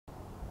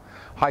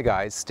Hi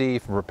guys,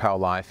 Steve from Propel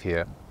Life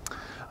here.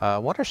 I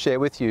want to share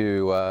with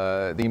you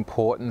the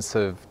importance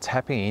of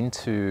tapping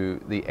into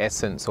the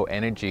essence or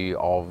energy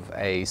of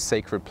a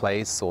sacred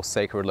place or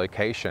sacred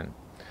location.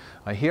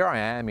 Here I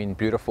am in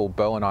beautiful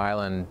Bowen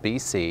Island,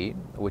 BC,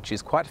 which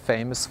is quite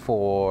famous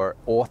for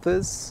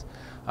authors,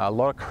 a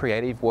lot of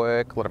creative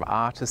work, a lot of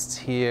artists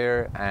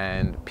here,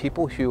 and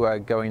people who are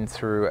going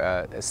through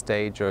a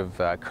stage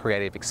of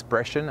creative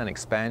expression and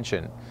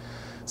expansion.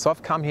 So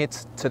I've come here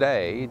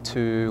today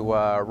to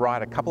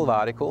write a couple of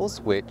articles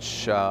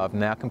which I've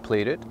now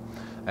completed,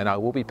 and I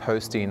will be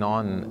posting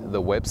on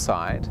the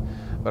website.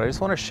 But I just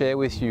want to share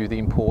with you the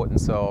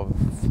importance of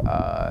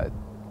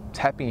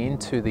tapping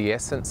into the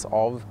essence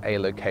of a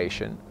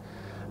location,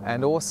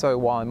 and also,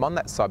 while I'm on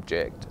that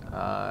subject,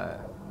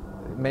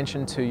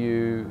 mention to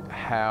you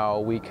how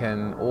we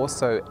can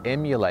also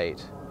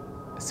emulate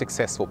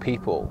successful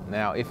people.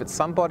 Now, if it's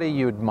somebody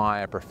you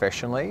admire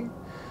professionally,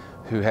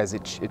 who has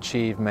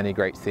achieved many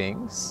great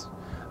things,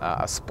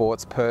 a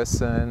sports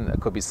person, it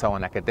could be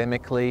someone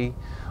academically,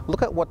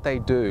 look at what they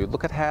do,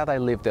 look at how they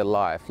live their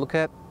life, look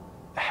at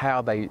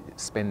how they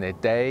spend their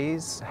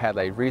days, how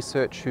they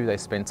research who they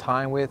spend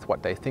time with,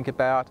 what they think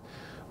about.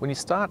 When you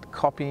start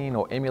copying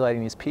or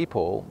emulating these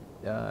people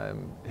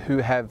who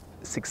have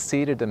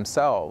succeeded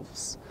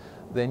themselves,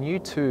 then you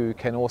too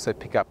can also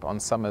pick up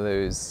on some of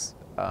those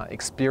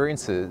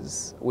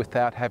experiences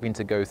without having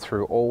to go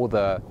through all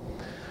the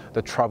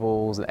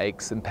troubles and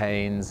aches and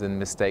pains and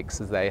mistakes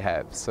as they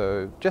have.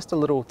 So just a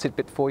little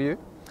tidbit for you.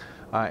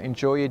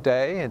 Enjoy your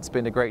day. It's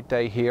been a great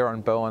day here on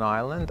Bowen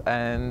Island,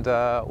 and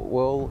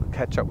we'll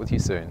catch up with you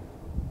soon.